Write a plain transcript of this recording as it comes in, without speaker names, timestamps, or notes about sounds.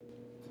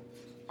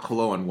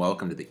Hello and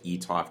welcome to the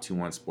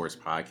ETOF21 Sports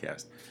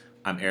Podcast.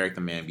 I'm Eric,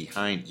 the man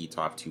behind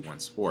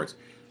ETOF21 Sports.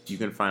 You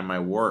can find my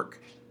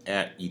work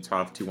at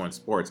ETOF21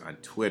 Sports on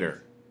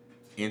Twitter,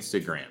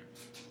 Instagram,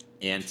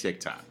 and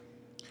TikTok.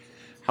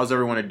 How's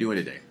everyone doing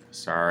today?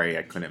 Sorry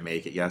I couldn't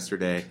make it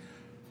yesterday.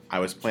 I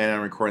was planning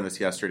on recording this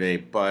yesterday,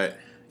 but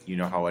you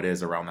know how it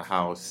is around the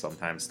house.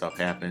 Sometimes stuff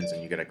happens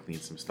and you gotta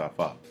clean some stuff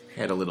up.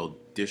 Had a little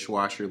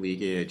dishwasher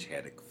leakage,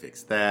 had to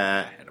fix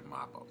that, had to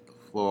mop up the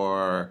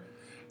floor,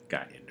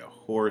 got into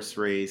horse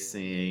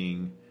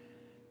racing,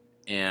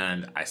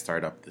 and I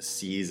started up the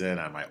season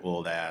on my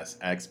old ass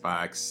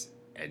Xbox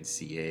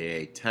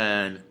NCAA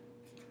 10,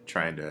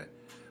 trying to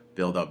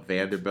build up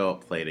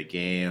Vanderbilt, played a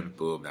game,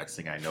 boom, next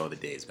thing I know the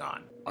day's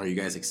gone. Are you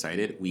guys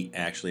excited? We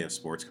actually have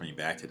sports coming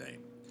back today.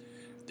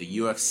 The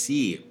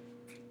UFC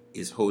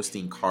is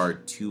hosting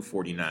card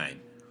 249,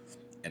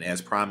 and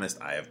as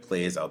promised, I have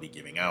plays I'll be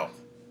giving out.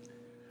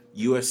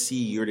 UFC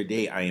year to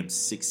date, I am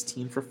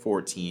 16 for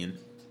 14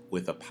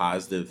 with a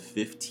positive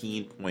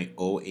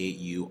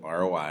 15.08U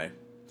ROI.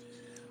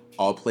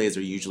 All plays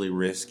are usually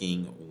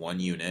risking 1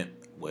 unit,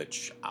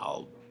 which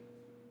I'll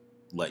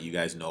let you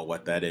guys know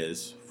what that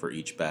is for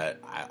each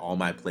bet. All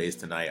my plays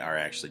tonight are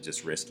actually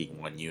just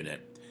risking 1 unit.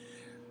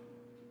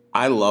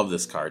 I love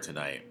this card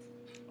tonight.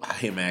 I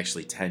am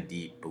actually 10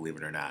 deep, believe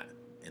it or not,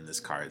 in this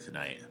card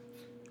tonight.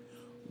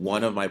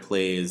 One of my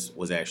plays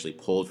was actually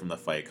pulled from the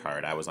fight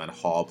card. I was on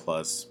Hall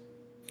plus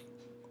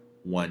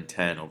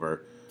 110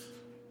 over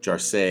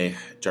Jarce.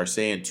 Jarce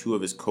and 2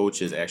 of his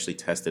coaches actually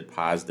tested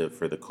positive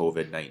for the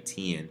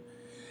COVID-19,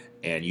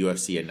 and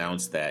UFC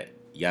announced that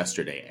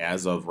yesterday.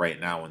 As of right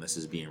now, when this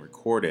is being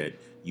recorded,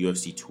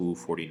 UFC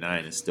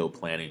 249 is still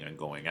planning on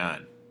going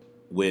on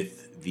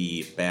with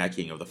the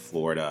backing of the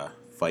Florida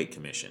Fight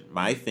Commission.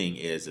 My thing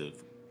is,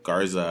 if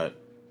Garza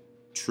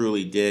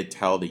truly did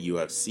tell the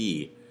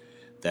UFC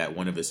that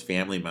one of his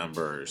family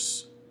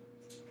members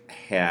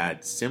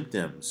had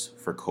symptoms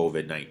for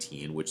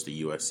COVID-19, which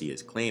the UFC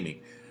is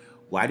claiming,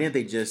 why didn't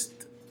they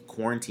just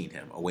quarantine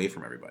him away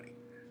from everybody?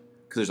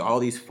 Because there's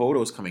all these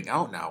photos coming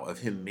out now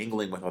of him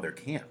mingling with other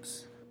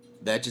camps.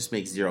 That just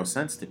makes zero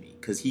sense to me,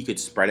 because he could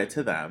spread it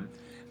to them.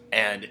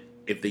 And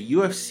if the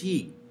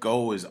UFC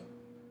goes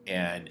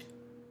and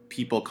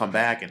people come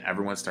back and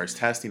everyone starts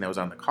testing that was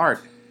on the card,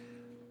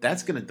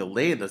 that's going to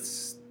delay the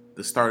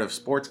start of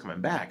sports coming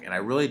back. And I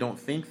really don't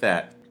think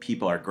that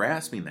people are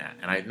grasping that.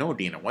 And I know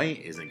Dana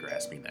White isn't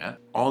grasping that.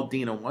 All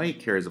Dana White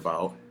cares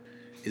about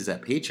is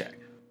that paycheck.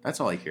 That's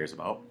all he cares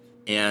about.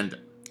 And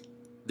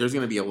there's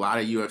going to be a lot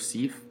of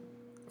UFC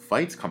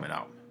fights coming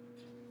out.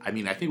 I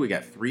mean, I think we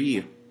got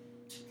 3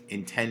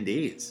 in 10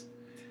 days.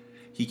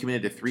 He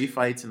committed to 3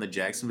 fights in the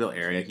Jacksonville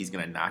area. He's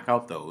going to knock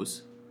out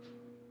those.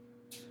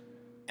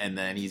 And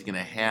then he's going to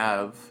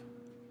have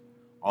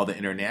all the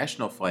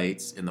international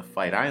fights in the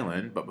Fight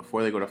Island. But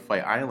before they go to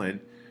Fight Island,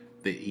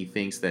 he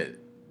thinks that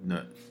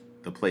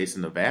the place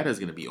in Nevada is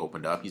going to be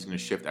opened up. He's going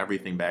to shift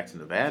everything back to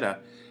Nevada.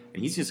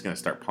 And he's just going to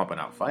start pumping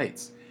out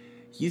fights.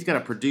 He's going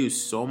to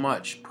produce so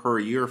much per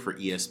year for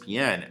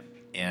ESPN,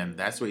 and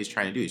that's what he's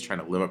trying to do. He's trying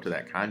to live up to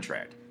that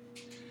contract.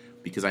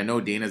 Because I know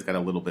Dana's got a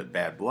little bit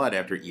bad blood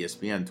after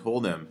ESPN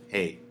told him,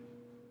 hey,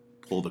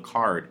 pull the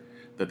card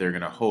that they're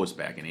going to host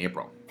back in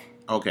April.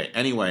 Okay,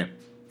 anyway,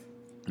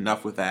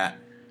 enough with that.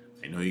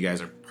 I know you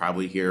guys are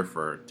probably here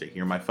to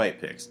hear my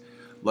fight picks.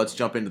 Let's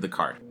jump into the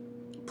card.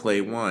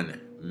 Play 1,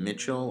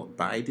 Mitchell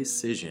by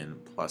decision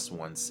plus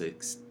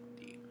 160.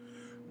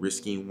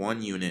 Risking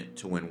 1 unit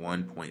to win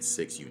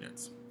 1.6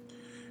 units.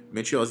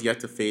 Mitchell has yet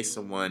to face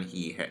someone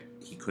he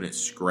couldn't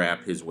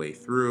scrap his way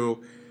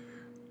through.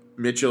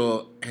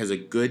 Mitchell has a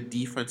good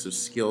defensive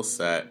skill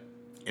set,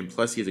 and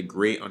plus he has a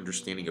great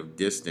understanding of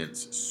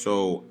distance,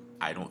 so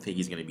I don't think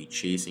he's going to be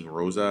chasing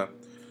Rosa.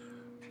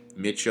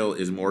 Mitchell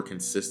is more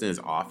consistent in his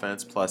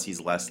offense, plus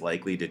he's less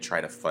likely to try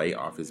to fight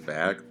off his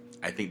back.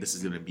 I think this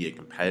is going to be a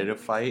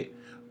competitive fight,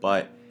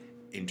 but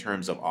in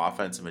terms of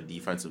offensive and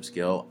defensive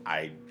skill,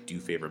 I do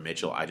favor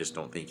Mitchell. I just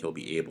don't think he'll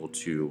be able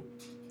to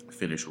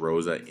finish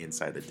Rosa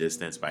inside the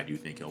distance, but I do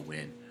think he'll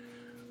win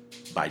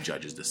by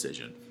judge's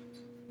decision.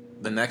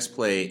 The next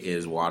play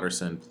is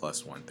Watterson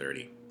plus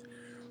 130,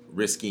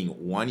 risking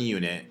 1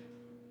 unit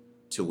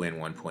to win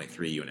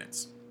 1.3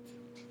 units.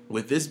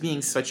 With this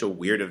being such a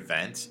weird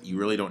event, you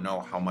really don't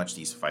know how much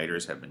these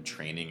fighters have been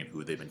training and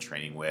who they've been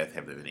training with.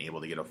 Have they been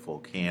able to get a full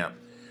camp?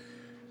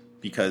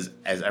 Because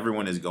as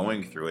everyone is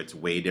going through, it's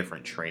way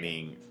different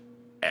training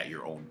at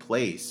your own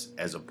place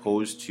as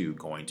opposed to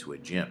going to a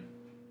gym.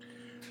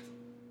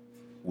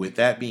 With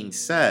that being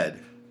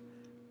said,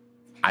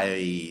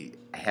 I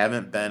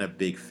haven't been a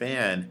big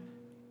fan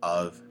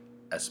of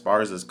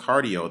Esparza's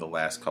cardio the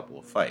last couple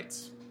of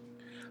fights.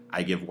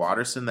 I give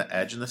Watterson the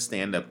edge in the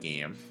stand-up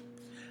game,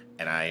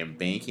 and I am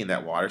banking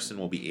that Watterson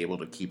will be able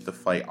to keep the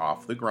fight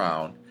off the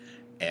ground,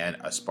 and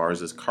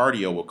Esparza's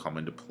cardio will come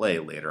into play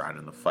later on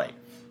in the fight.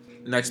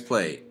 Next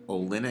play,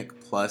 Oleinik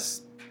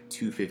plus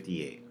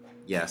 258.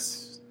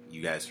 Yes,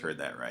 you guys heard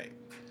that right.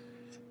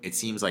 It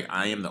seems like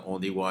I am the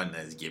only one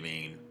that is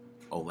giving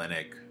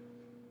Oleinik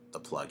the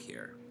plug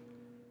here.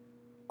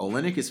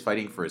 Oleinik is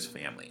fighting for his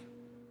family.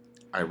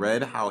 I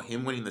read how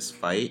him winning this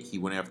fight, he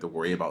wouldn't have to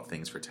worry about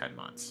things for 10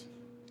 months.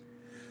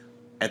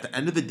 At the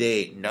end of the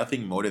day,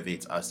 nothing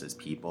motivates us as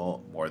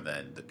people more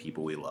than the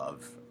people we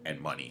love and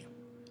money.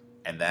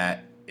 And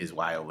that is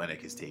why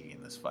Oleinik is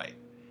taking this fight.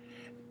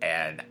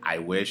 And I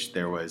wish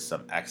there was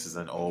some X's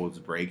and O's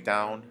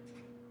breakdown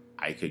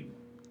I could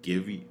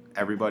give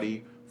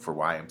everybody for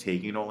why I'm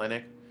taking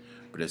Oleinik.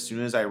 But as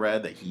soon as I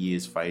read that he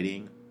is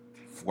fighting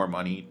for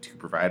money to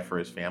provide for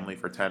his family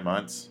for 10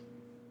 months,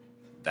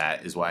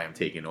 that is why I'm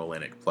taking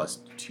Oleinik plus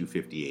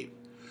 258,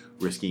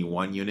 risking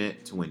 1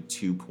 unit to win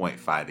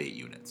 2.58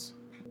 units.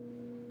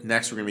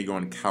 Next, we're going to be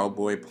going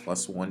Cowboy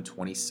plus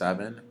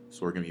 127.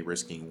 So we're going to be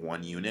risking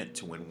 1 unit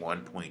to win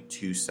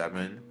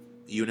 1.27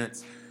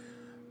 units.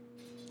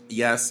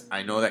 Yes,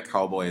 I know that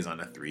Cowboy is on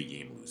a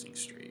 3-game losing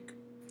streak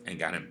and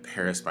got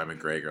embarrassed by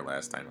McGregor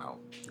last time out.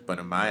 But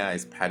in my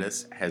eyes,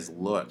 Pettis has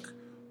looked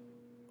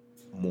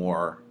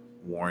more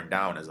worn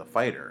down as a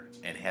fighter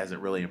and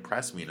hasn't really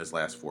impressed me in his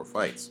last 4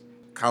 fights.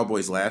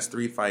 Cowboy's last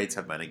 3 fights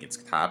have been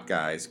against top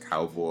guys.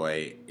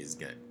 Cowboy is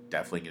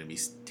definitely going to be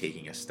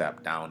taking a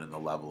step down in the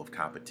level of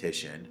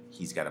competition.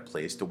 He's got a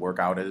place to work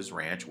out at his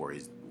ranch where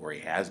he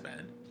has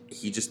been.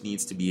 He just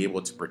needs to be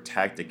able to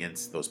protect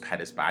against those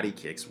Pettis body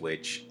kicks,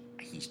 which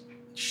he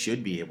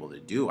should be able to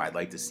do. I'd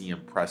like to see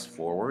him press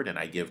forward, and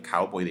I give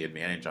Cowboy the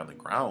advantage on the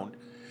ground.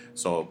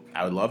 So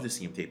I would love to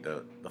see him take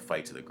the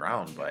fight to the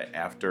ground. But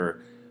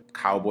after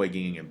Cowboy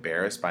getting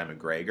embarrassed by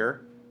McGregor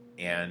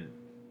and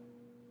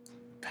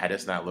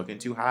Pettis not looking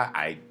too hot,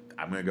 I'm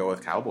going to go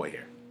with Cowboy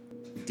here.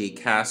 De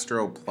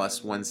Castro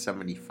plus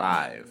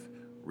 175,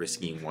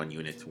 risking 1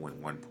 unit to win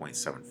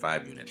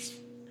 1.75 units.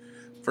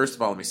 First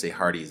of all, let me say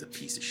Hardy is a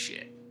piece of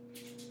shit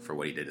for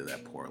what he did to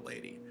that poor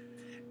lady.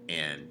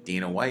 And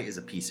Dana White is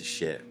a piece of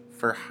shit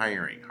for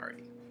hiring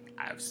Hardy.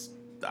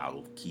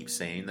 I'll keep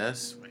saying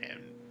this,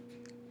 and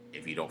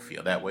if you don't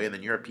feel that way,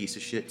 then you're a piece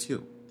of shit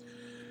too.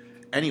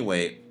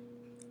 Anyway,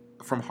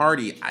 from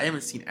Hardy, I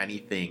haven't seen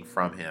anything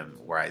from him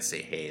where I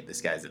say, hey,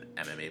 this guy's an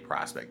MMA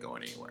prospect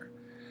going anywhere.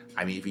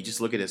 I mean, if you just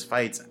look at his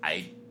fights,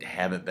 I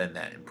haven't been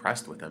that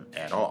impressed with him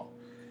at all.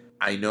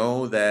 I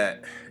know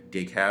that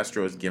De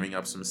Castro is giving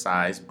up some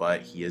size,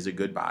 but he is a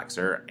good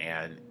boxer,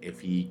 and if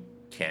he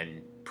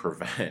can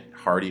prevent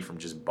Hardy from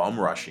just bum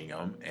rushing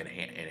him and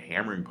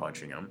hammering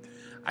punching him,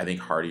 I think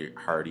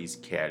Hardy's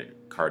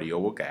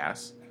cardio will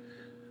gas,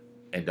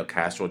 and De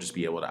Castro will just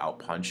be able to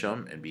outpunch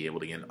him and be able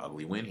to get an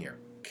ugly win here.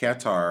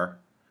 Qatar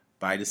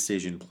by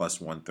decision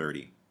plus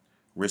 130,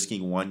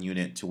 risking 1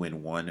 unit to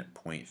win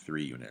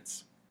 1.3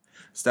 units.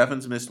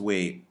 Stephens missed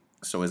weight,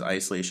 so his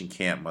isolation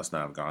camp must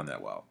not have gone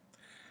that well.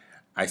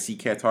 I see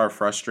Qatar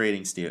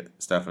frustrating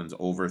Stephens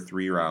over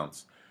 3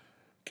 rounds.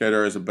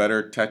 Qatar is a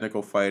better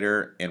technical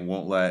fighter and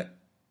won't let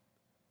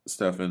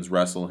Stephens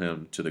wrestle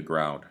him to the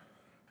ground.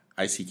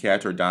 I see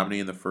Qatar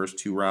dominating the first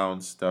 2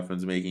 rounds,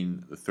 Stephens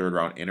making the 3rd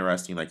round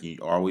interesting like he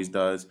always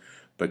does,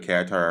 but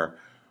Qatar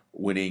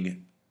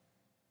winning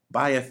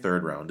by a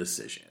 3rd round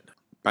decision.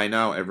 By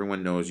now,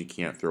 everyone knows you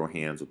can't throw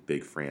hands with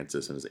Big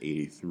Francis and his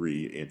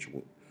 83-inch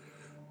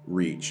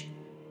reach.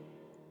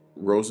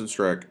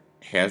 Rosenstruck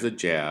has a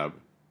jab,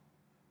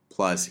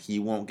 plus he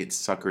won't get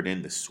suckered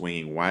into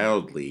swinging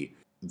wildly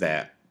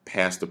that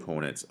past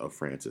opponents of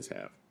Francis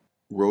have.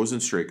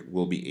 Rosenstruck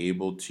will be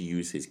able to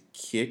use his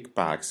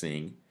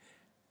kickboxing,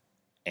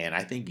 and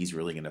I think he's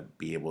really going to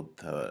be able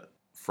to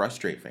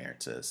frustrate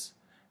Francis,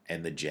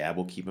 and the jab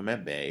will keep him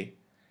at bay,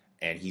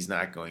 and he's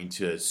not going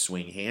to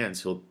swing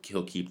hands.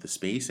 He'll keep the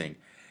spacing.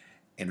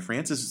 And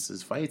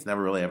Francis's fights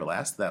never really ever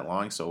lasted that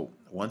long, so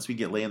once we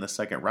get late in the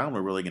 2nd round,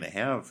 we're really going to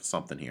have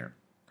something here.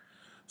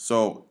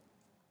 So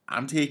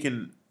I'm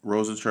taking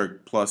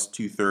Rosenstruck plus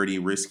 230,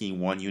 risking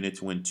 1 unit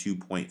to win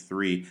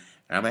 2.3,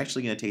 and I'm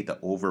actually going to take the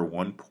over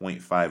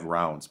 1.5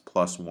 rounds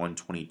plus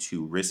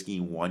 122,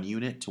 risking 1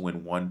 unit to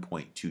win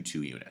 1.22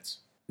 units.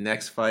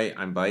 Next fight,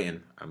 I'm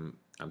biting.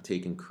 I'm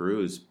taking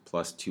Cruz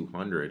plus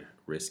 200,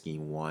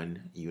 risking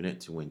 1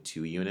 unit to win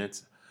 2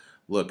 units.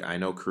 Look, I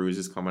know Cruz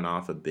is coming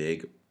off a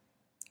big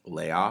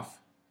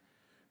layoff.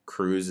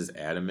 Cruz is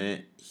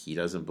adamant he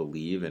doesn't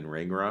believe in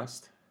ring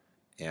rust,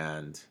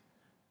 and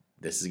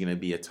this is going to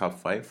be a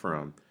tough fight for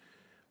him.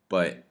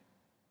 But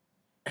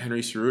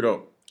Henry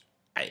Cejudo,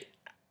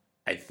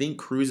 I think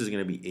Cruz is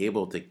going to be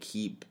able to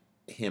keep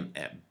him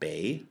at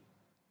bay,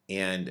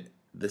 and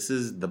this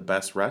is the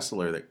best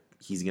wrestler that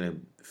he's going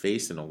to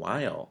face in a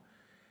while.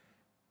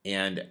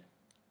 And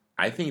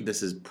I think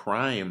this is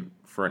prime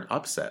for an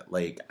upset.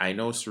 Like, I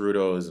know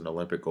Cejudo is an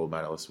Olympic gold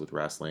medalist with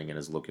wrestling and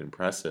has looked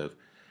impressive.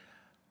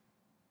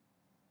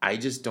 I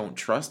just don't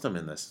trust him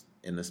in this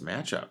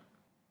matchup.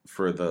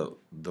 For the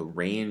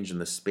range and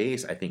the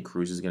space, I think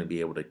Cruz is going to be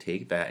able to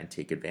take that and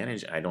take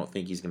advantage. I don't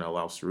think he's going to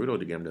allow Cejudo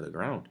to get him to the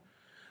ground.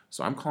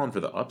 So I'm calling for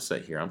the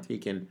upset here. I'm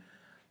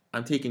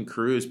taking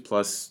Cruz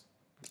plus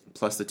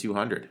the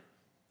 200.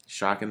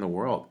 Shocking the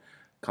world.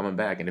 Coming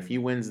back. And if he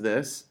wins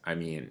this, I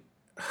mean,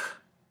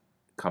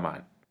 come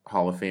on.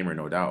 Hall of Famer,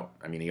 no doubt.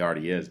 I mean, he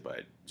already is,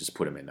 but just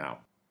put him in now.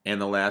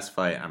 And the last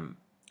fight, I'm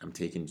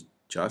taking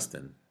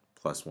Justin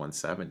plus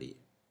 170.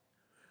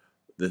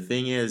 The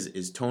thing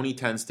is Tony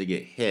tends to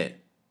get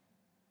hit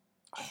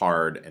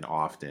hard and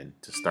often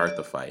to start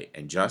the fight,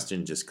 and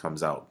Justin just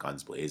comes out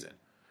guns blazing.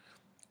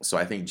 So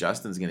I think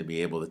Justin's going to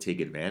be able to take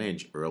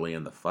advantage early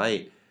in the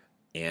fight,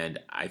 and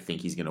I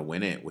think he's going to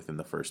win it within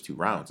the first 2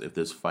 rounds. If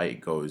this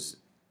fight goes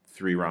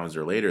 3 rounds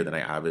or later, then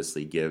I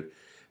obviously give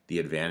the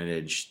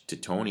advantage to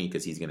Tony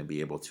because he's going to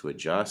be able to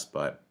adjust.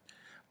 But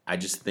I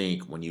just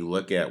think when you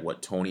look at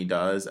what Tony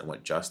does and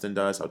what Justin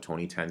does, how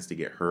Tony tends to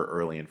get hurt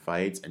early in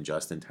fights and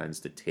Justin tends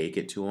to take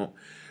it to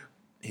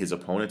his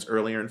opponents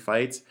earlier in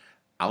fights,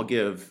 I'll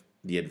give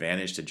the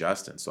advantage to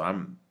Justin. So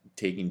I'm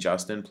taking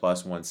Justin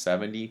plus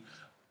 170.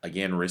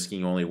 Again,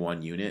 risking only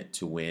 1 unit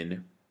to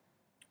win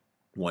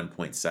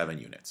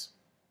 1.7 units.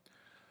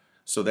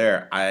 So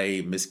there,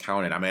 I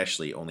miscounted. I'm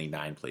actually only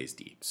 9 plays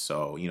deep.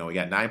 So, we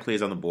got 9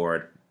 plays on the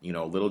board, a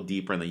little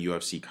deeper in the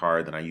UFC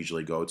card than I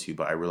usually go to,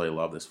 but I really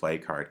love this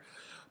fight card.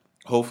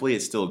 Hopefully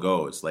it still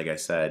goes. Like I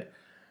said,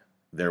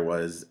 there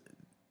was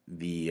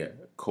the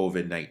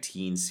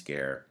COVID-19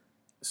 scare.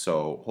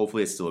 So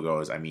hopefully it still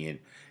goes. I mean,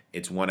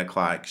 it's 1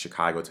 o'clock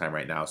Chicago time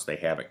right now, so they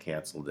haven't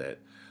canceled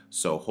it.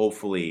 So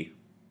hopefully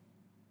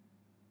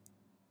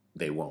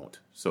they won't.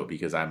 So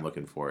because I'm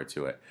looking forward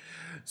to it.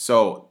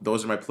 So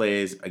those are my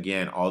plays.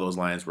 Again, all those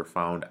lines were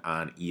found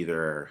on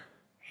either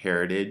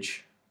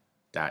heritage.eu,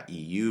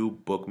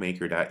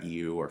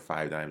 bookmaker.eu, or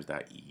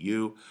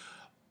 5dimes.eu.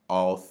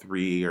 All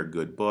 3 are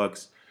good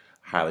books.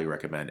 Highly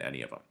recommend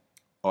any of them.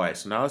 All right,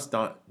 so now let's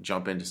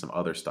jump into some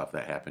other stuff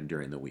that happened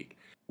during the week.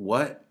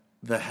 What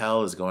the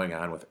hell is going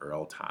on with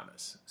Earl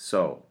Thomas?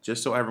 So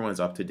just so everyone's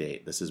up to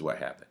date, this is what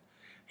happened.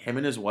 Him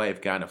and his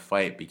wife got in a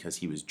fight because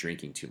he was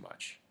drinking too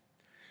much.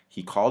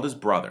 He called his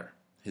brother.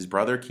 His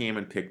brother came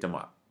and picked him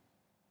up.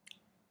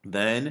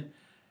 Then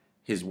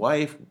his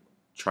wife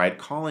tried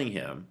calling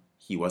him.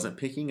 He wasn't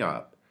picking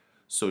up.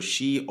 So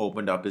she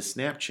opened up his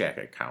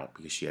Snapchat account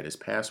because she had his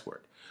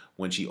password.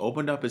 When she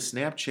opened up his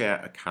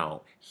Snapchat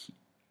account,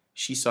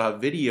 she saw a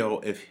video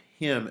of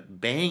him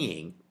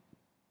banging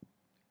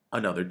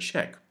another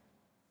chick.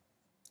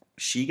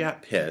 She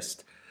got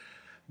pissed,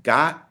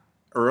 got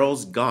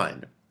Earl's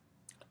gun,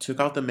 took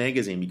out the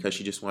magazine because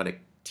she just wanted to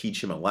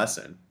teach him a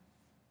lesson.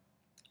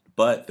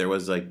 But there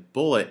was a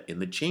bullet in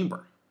the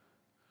chamber.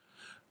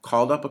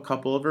 Called up a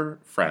couple of her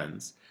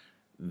friends.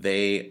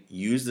 They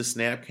used the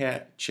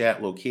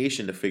Snapchat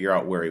location to figure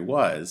out where he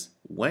was,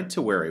 went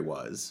to where he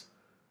was,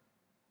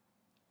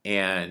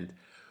 and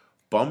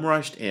bum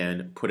rushed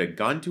in, put a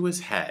gun to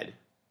his head.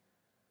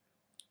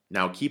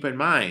 Now keep in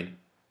mind,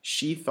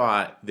 she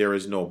thought there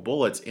was no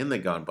bullets in the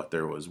gun, but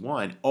there was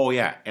one. Oh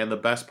yeah, and the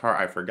best part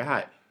I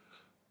forgot,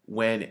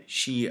 when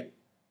she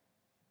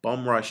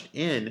bum rushed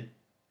in,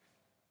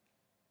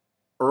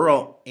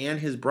 Earl and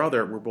his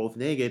brother were both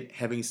naked,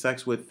 having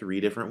sex with 3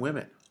 different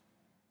women.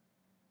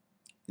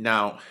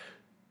 Now,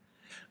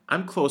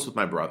 I'm close with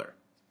my brother.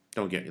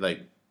 Don't get me,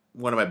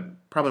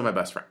 probably my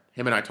best friend.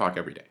 Him and I talk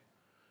every day.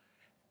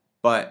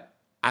 But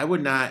I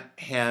would not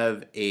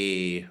have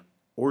a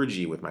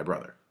orgy with my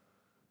brother.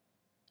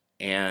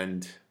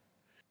 And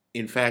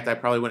in fact, I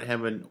probably wouldn't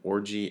have an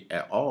orgy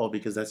at all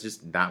because that's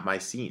just not my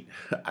scene.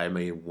 I'm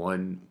a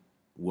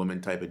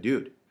one-woman type of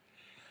dude.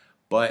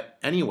 But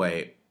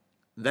anyway,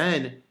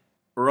 then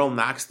Earl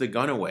knocks the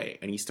gun away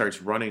and he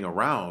starts running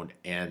around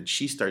and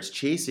she starts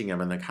chasing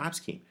him and the cops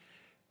came.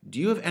 Do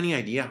you have any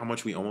idea how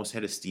much we almost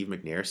had a Steve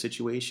McNair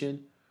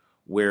situation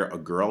where a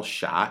girl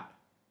shot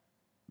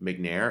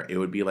McNair? It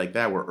would be like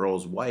that where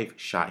Earl's wife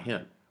shot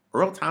him.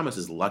 Earl Thomas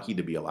is lucky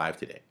to be alive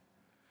today.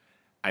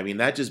 I mean,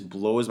 that just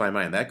blows my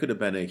mind. That could have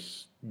been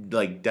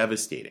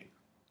devastating.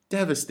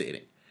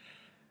 Devastating.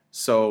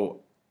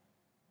 So,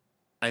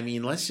 I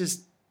mean, let's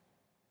just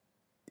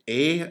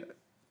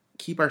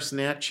keep our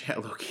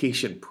Snapchat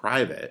location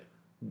private.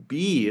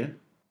 B,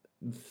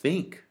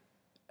 think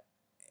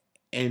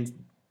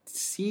and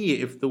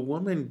see if the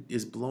woman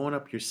is blowing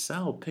up your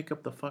cell, pick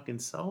up the fucking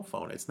cell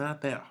phone. It's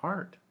not that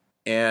hard.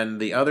 And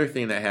the other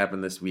thing that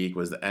happened this week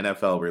was the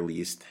NFL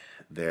released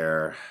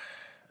their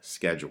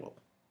schedule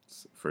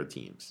for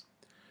teams.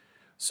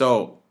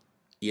 So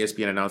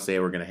ESPN announced they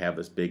were going to have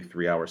this big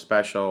 3-hour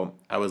special.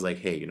 I was like,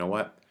 hey, you know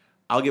what?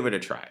 I'll give it a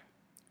try.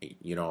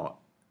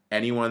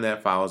 Anyone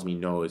that follows me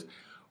knows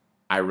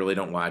I really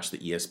don't watch the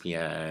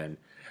ESPN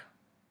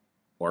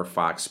or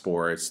Fox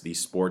Sports, these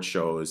sports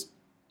shows,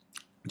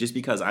 just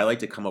because I like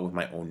to come up with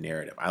my own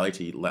narrative. I like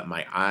to let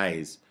my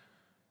eyes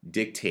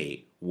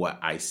dictate what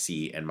I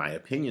see and my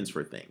opinions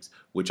for things,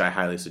 which I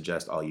highly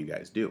suggest all you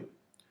guys do.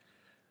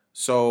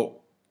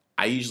 So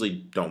I usually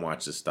don't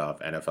watch this stuff,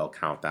 NFL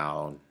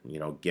Countdown,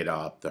 Get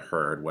Up, The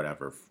Herd,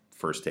 whatever,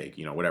 First Take,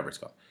 whatever it's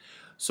called.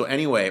 So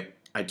anyway,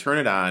 I turn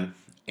it on,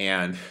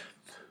 and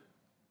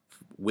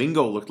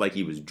Wingo looked like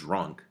he was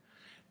drunk,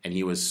 and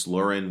he was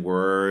slurring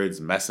words,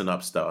 messing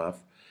up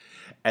stuff.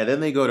 And then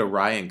they go to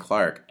Ryan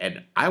Clark,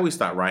 and I always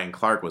thought Ryan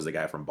Clark was the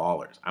guy from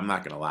Ballers. I'm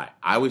not going to lie.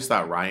 I always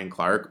thought Ryan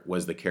Clark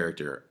was the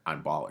character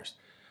on Ballers.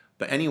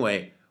 But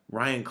anyway,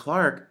 Ryan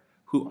Clark,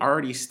 who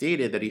already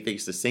stated that he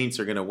thinks the Saints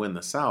are going to win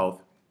the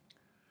South,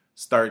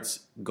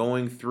 starts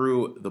going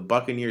through the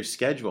Buccaneers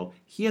schedule,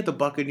 he had the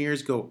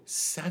Buccaneers go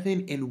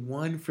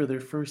 7-1 for their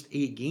first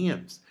 8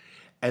 games.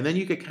 And then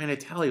you could kind of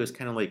tell he was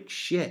kind of like,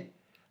 shit,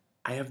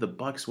 I have the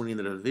Bucs winning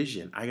the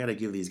division. I got to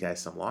give these guys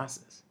some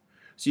losses.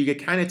 So you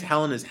could kind of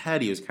tell in his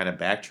head he was kind of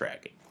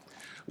backtracking,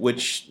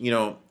 which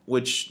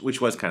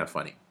was kind of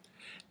funny.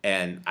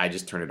 And I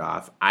just turned it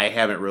off. I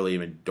haven't really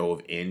even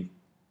dove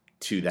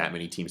into that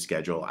many team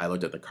schedule. I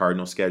looked at the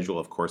Cardinal schedule,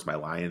 of course, my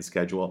Lions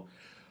schedule.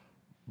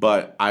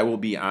 But I will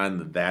be on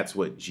the That's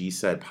What G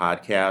Said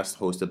podcast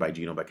hosted by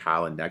Gino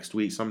Bacala next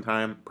week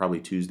sometime, probably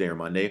Tuesday or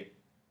Monday.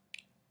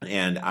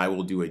 And I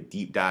will do a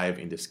deep dive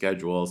into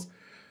schedules,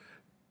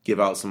 give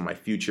out some of my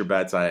future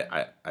bets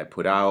I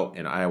put out,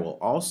 and I will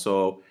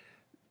also,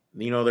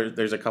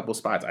 there's a couple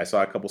spots. I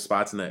saw a couple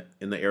spots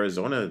in the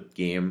Arizona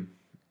game,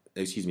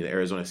 the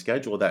Arizona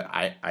schedule that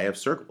I have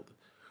circled,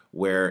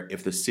 where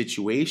if the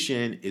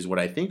situation is what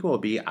I think it will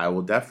be, I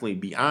will definitely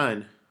be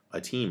on a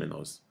team in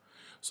those.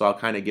 So I'll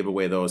kind of give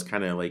away those,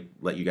 kind of like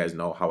let you guys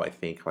know how I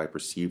think, how I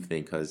perceive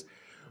things, because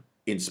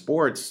in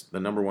sports, the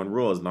number one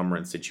rule is number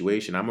and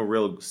situation. I'm a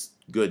real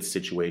good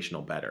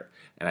situational bettor,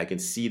 and I can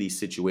see these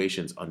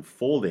situations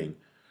unfolding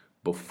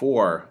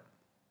before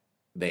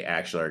they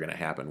actually are going to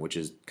happen, which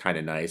is kind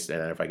of nice. And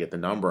then if I get the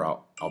number,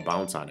 I'll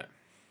bounce on it.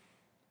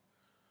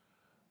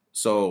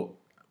 So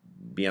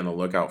be on the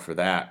lookout for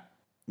that.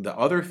 The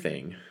other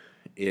thing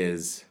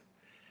is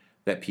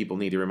that people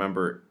need to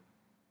remember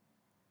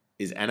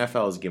is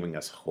NFL is giving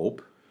us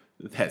hope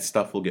that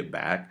stuff will get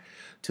back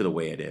to the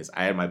way it is.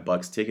 I had my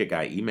Bucks ticket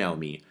guy email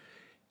me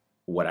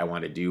what I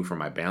want to do for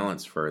my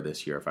balance for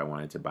this year, if I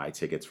wanted to buy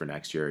tickets for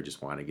next year or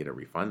just want to get it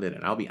refunded.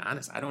 And I'll be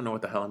honest, I don't know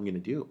what the hell I'm going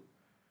to do.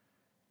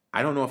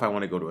 I don't know if I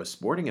want to go to a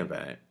sporting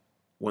event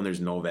when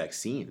there's no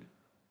vaccine.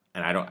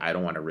 And I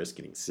don't want to risk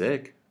getting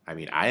sick. I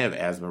mean, I have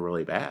asthma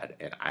really bad,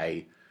 and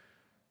I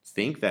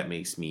think that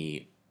makes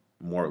me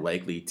more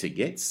likely to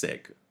get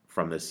sick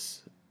from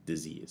this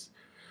disease.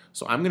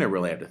 So I'm going to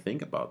really have to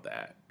think about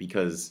that,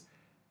 because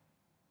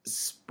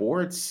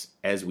sports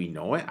as we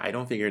know it, I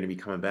don't think are going to be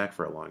coming back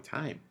for a long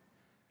time.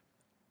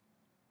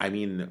 I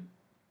mean,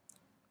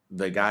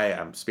 the guy,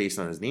 I'm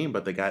spacing on his name,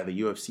 but the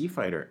UFC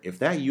fighter,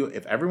 if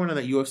everyone on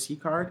that UFC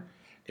card,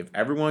 if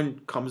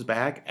everyone comes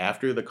back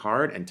after the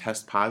card and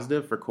tests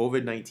positive for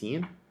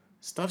COVID-19,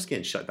 stuff's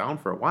getting shut down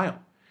for a while.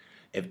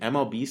 If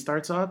MLB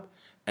starts up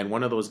and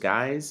one of those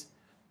guys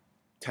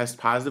tests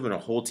positive and a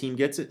whole team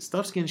gets it,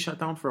 stuff's getting shut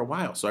down for a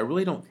while. So I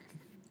really don't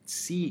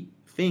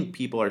think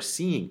people are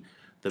seeing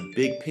the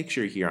big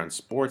picture here on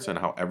sports and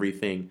how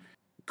everything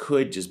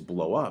could just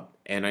blow up.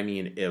 And I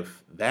mean,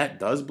 if that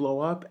does blow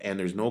up and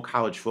there's no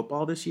college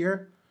football this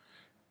year,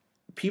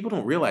 people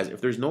don't realize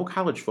if there's no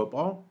college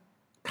football,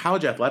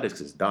 college athletics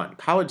is done.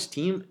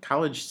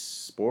 College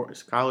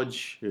sports,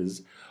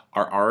 colleges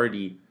are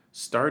already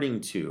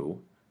starting to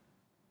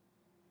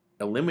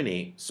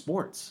eliminate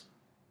sports.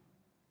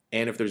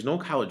 And if there's no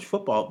college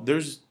football,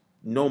 there's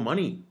no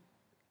money.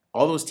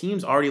 All those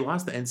teams already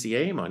lost the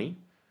NCAA money.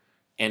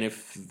 And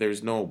if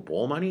there's no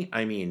bowl money,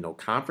 no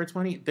conference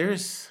money,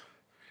 there's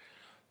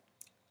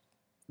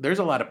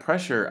a lot of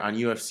pressure on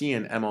UFC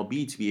and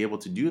MLB to be able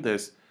to do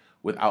this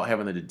without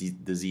having the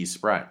disease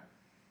spread.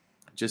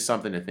 Just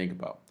something to think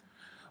about.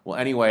 Well,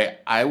 anyway,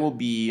 I will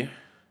be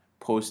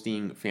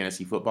posting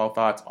fantasy football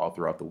thoughts all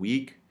throughout the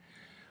week.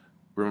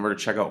 Remember to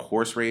check out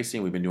horse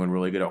racing. We've been doing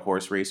really good at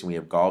horse racing. We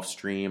have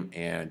Gulfstream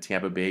and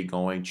Tampa Bay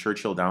going.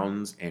 Churchill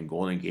Downs and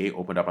Golden Gate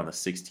opened up on the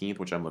 16th,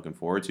 which I'm looking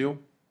forward to.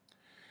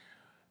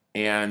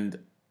 And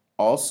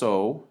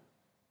also,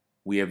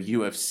 we have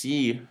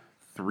UFC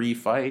 3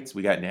 fights.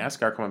 We got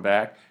NASCAR coming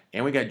back,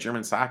 and we got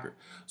German soccer.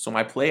 So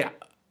my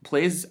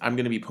plays I'm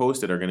going to be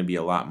posted are going to be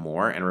a lot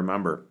more. And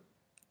remember,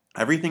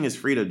 everything is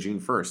free to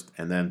June 1st,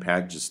 and then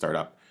packages start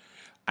up.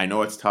 I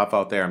know it's tough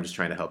out there. I'm just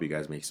trying to help you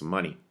guys make some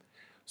money.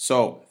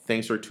 So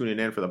thanks for tuning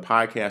in for the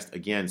podcast.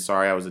 Again,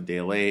 sorry I was a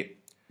day late.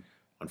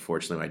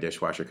 Unfortunately, my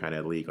dishwasher kind of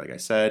had a leak, like I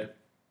said.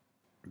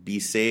 Be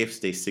safe.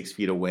 Stay 6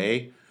 feet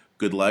away.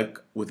 Good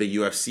luck with the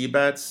UFC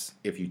bets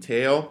if you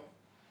tail.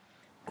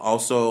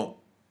 Also,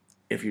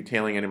 if you're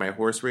tailing any of my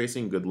horse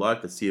racing, good luck.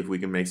 Let's see if we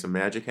can make some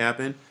magic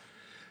happen.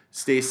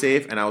 Stay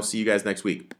safe, and I will see you guys next week.